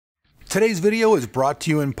Today's video is brought to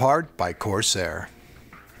you in part by CORSAIR.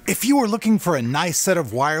 If you are looking for a nice set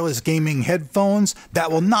of wireless gaming headphones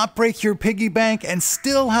that will not break your piggy bank and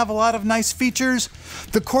still have a lot of nice features,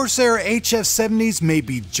 the CORSAIR HF70s may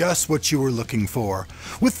be just what you were looking for.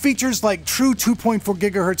 With features like true 2.4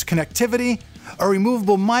 GHz connectivity, a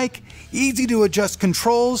removable mic, easy to adjust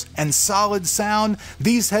controls, and solid sound,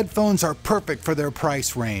 these headphones are perfect for their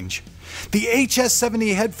price range. The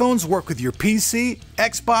HS70 headphones work with your PC,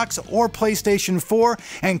 Xbox, or PlayStation 4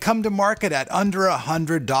 and come to market at under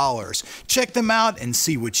 $100. Check them out and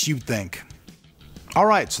see what you think.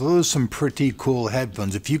 Alright, so those are some pretty cool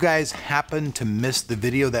headphones. If you guys happen to miss the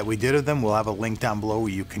video that we did of them, we'll have a link down below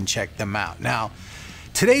where you can check them out. Now,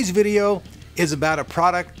 today's video is about a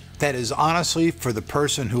product that is honestly for the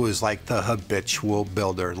person who is like the habitual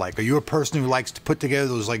builder. Like, are you a person who likes to put together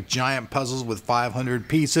those like giant puzzles with 500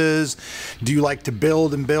 pieces? Do you like to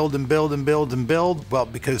build and build and build and build and build? Well,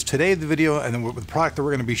 because today the video and the product that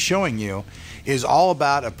we're going to be showing you is all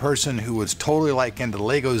about a person who was totally like into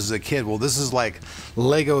Legos as a kid. Well, this is like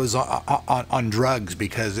Legos on drugs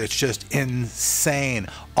because it's just insane.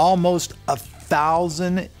 Almost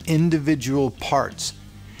 1,000 individual parts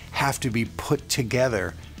have to be put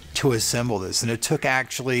together to assemble this, and it took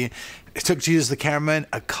Jesus the cameraman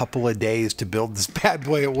a couple of days to build this bad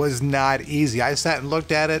boy. It was not easy. I sat and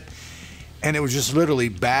looked at it, and it was just literally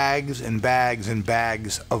bags and bags and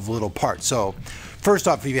bags of little parts. So first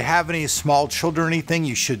off, if you have any small children or anything,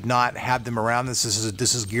 you should not have them around this.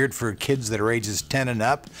 This is geared for kids that are ages 10 and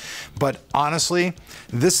up. But honestly,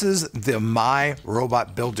 this is the My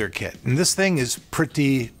Robot Builder Kit. And this thing is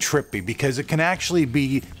pretty trippy because it can actually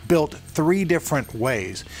be built 3 different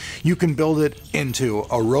ways. You can build it into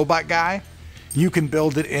a robot guy, you can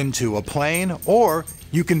build it into a plane, or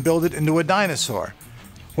you can build it into a dinosaur.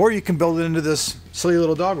 Or you can build it into this silly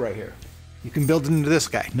little dog right here. You can build it into this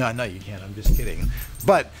guy. No, you can't. I'm just kidding.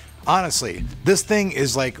 But honestly, this thing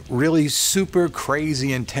is like really super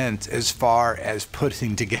crazy intense as far as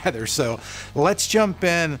putting together. So let's jump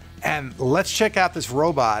in and let's check out this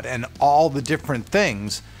robot and all the different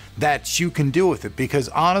things that you can do with it. Because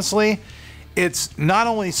honestly, it's not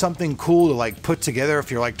only something cool to like put together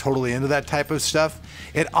if you're like totally into that type of stuff,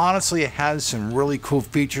 it honestly has some really cool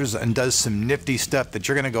features and does some nifty stuff that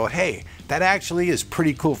you're gonna go, hey, that actually is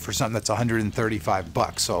pretty cool for something that's 135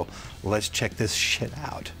 bucks. So let's check this shit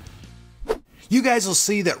out. You guys will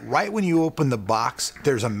see that right when you open the box,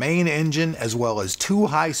 there's a main engine as well as 2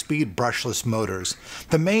 high-speed brushless motors.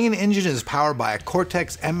 The main engine is powered by a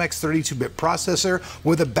Cortex MX 32-bit processor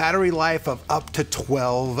with a battery life of up to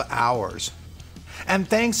 12 hours. And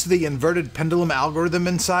thanks to the inverted pendulum algorithm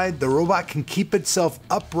inside, the robot can keep itself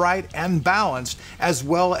upright and balanced, as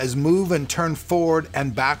well as move and turn forward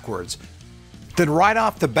and backwards. Then right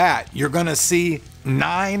off the bat, you're gonna see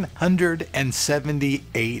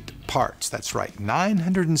 978 parts. That's right,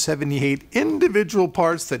 978 individual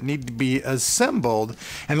parts that need to be assembled.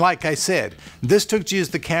 And like I said, this took Jesus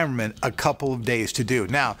the cameraman a couple of days to do.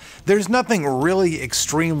 Now, there's nothing really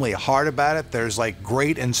extremely hard about it. There's like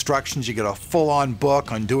great instructions. You get a full-on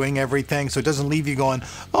book on doing everything, so it doesn't leave you going,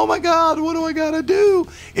 oh my God, what do I gotta do?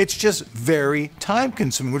 It's just very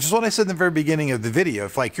time-consuming, which is what I said in the very beginning of the video.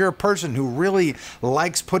 If like you're a person who really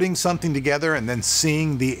likes putting something together and then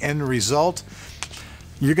seeing the end result,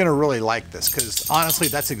 you're gonna really like this, because honestly,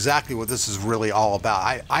 that's exactly what this is really all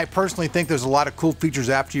about. I personally think there's a lot of cool features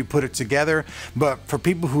after you put it together, but for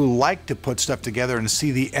people who like to put stuff together and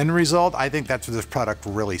see the end result, I think that's where this product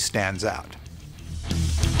really stands out.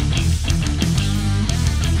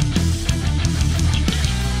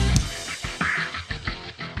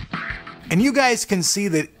 And you guys can see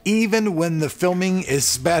that even when the filming is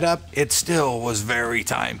sped up, it still was very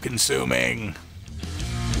time consuming.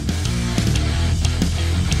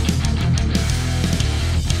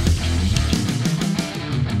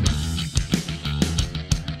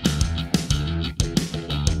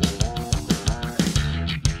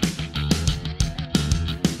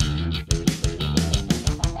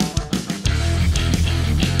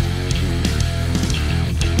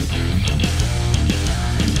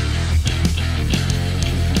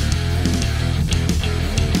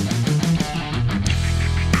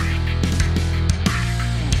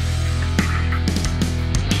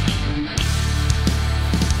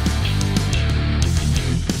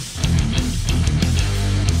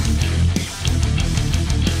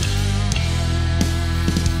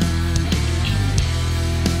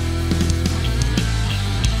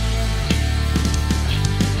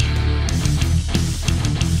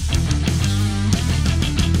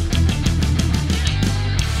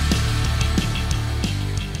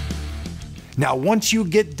 Now, once you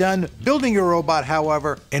get done building your robot,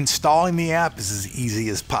 however, installing the app is as easy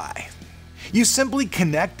as pie. You simply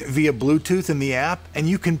connect via Bluetooth in the app, and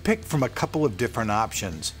you can pick from a couple of different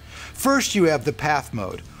options. First, you have the path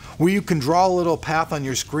mode, where you can draw a little path on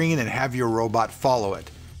your screen and have your robot follow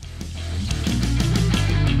it.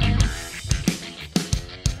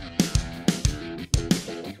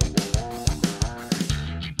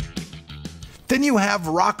 Then you have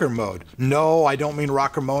rocker mode. No, I don't mean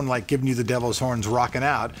rocker mode like giving you the devil's horns rocking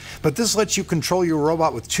out, but this lets you control your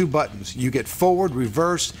robot with 2 buttons. You get forward,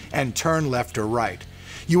 reverse, and turn left or right.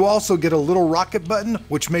 You also get a little rocket button,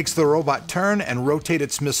 which makes the robot turn and rotate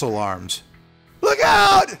its missile arms. Look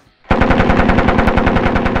out!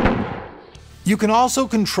 You can also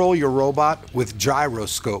control your robot with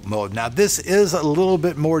Gyroscope Mode. Now, this is a little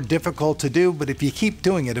bit more difficult to do, but if you keep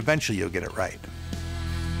doing it, eventually you'll get it right.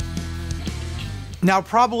 Now,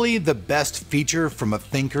 probably the best feature from a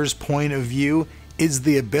thinker's point of view is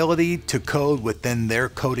the ability to code within their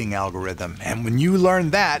coding algorithm. And when you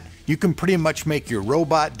learn that, you can pretty much make your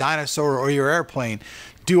robot, dinosaur, or your airplane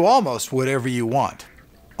do almost whatever you want.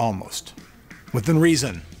 Almost. Within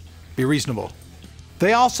reason. Be reasonable.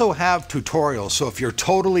 They also have tutorials, so if you're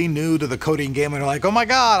totally new to the coding game and you're like, oh my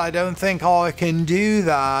god, I don't think I can do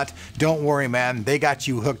that, don't worry, man. They got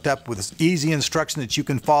you hooked up with easy instructions that you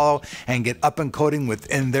can follow and get up and coding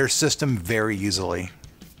within their system very easily.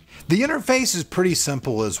 The interface is pretty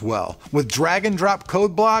simple as well. With drag and drop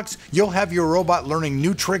code blocks, you'll have your robot learning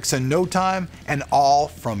new tricks in no time, and all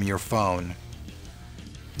from your phone.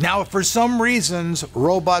 Now, if for some reasons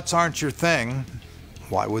robots aren't your thing,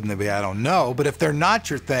 why wouldn't they be? I don't know. But if they're not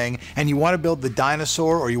your thing and you want to build the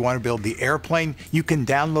dinosaur or you want to build the airplane, you can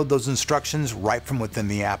download those instructions right from within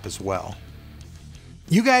the app as well.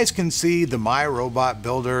 You guys can see the My Robot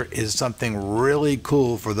Builder is something really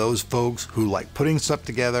cool for those folks who like putting stuff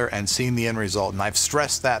together and seeing the end result. And I've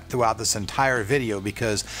stressed that throughout this entire video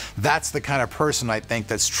because that's the kind of person I think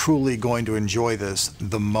that's truly going to enjoy this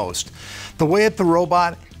the most. The way that the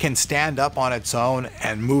robot can stand up on its own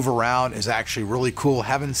and move around is actually really cool.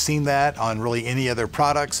 Haven't seen that on really any other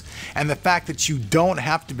products. And the fact that you don't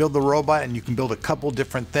have to build the robot and you can build a couple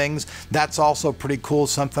different things, that's also pretty cool,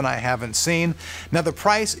 something I haven't seen. Now, the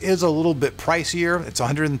price is a little bit pricier. It's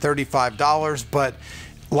 $135, but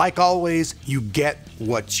like always, you get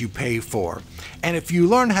what you pay for. And if you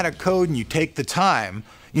learn how to code and you take the time,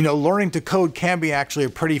 you know, learning to code can be actually a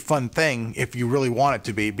pretty fun thing if you really want it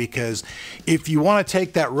to be, because if you want to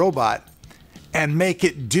take that robot and make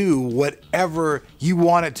it do whatever you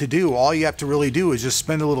want it to do, all you have to really do is just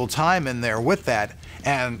spend a little time in there with that,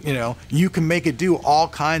 and you know, you can make it do all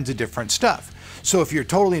kinds of different stuff. So if you're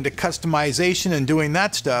totally into customization and doing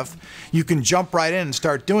that stuff, you can jump right in and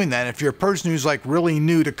start doing that. If you're a person who's like really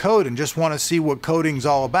new to code and just want to see what coding's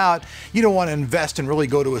all about, you don't want to invest and really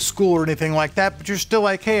go to a school or anything like that, but you're still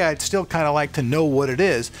like, hey, I'd still kind of like to know what it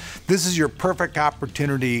is. This is your perfect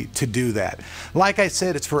opportunity to do that. Like I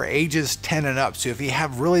said, it's for ages 10 and up. So if you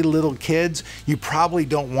have really little kids, you probably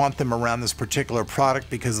don't want them around this particular product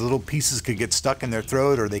because the little pieces could get stuck in their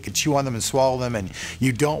throat or they could chew on them and swallow them, and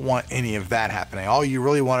you don't want any of that happening. All you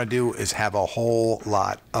really want to do is have a whole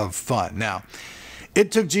lot of fun. Now, it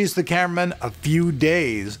took Jeez the cameraman a few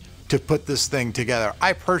days to put this thing together.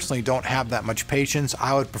 I personally don't have that much patience.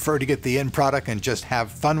 I would prefer to get the end product and just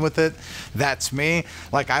have fun with it. That's me.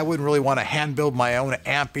 Like, I wouldn't really want to hand build my own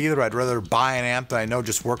amp either. I'd rather buy an amp that I know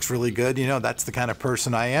just works really good. You know, that's the kind of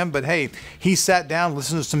person I am. But hey, he sat down,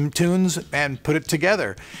 listened to some tunes, and put it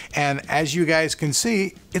together. And as you guys can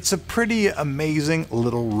see, it's a pretty amazing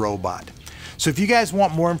little robot. So if you guys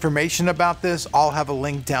want more information about this, I'll have a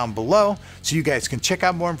link down below so you guys can check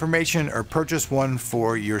out more information or purchase one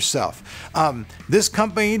for yourself. This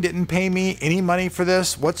company didn't pay me any money for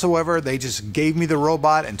this whatsoever. They just gave me the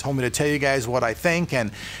robot and told me to tell you guys what I think.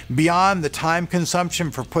 And beyond the time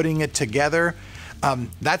consumption for putting it together,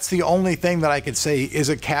 that's the only thing that I could say is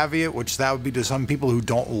a caveat, which that would be to some people who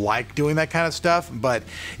don't like doing that kind of stuff. But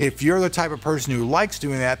if you're the type of person who likes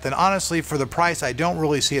doing that, then honestly, for the price, I don't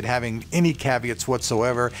really see it having any caveats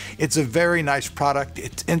whatsoever. It's a very nice product.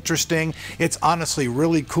 It's interesting. It's honestly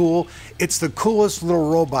really cool. It's the coolest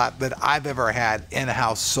little robot that I've ever had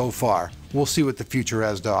in-house so far. We'll see what the future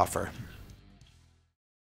has to offer.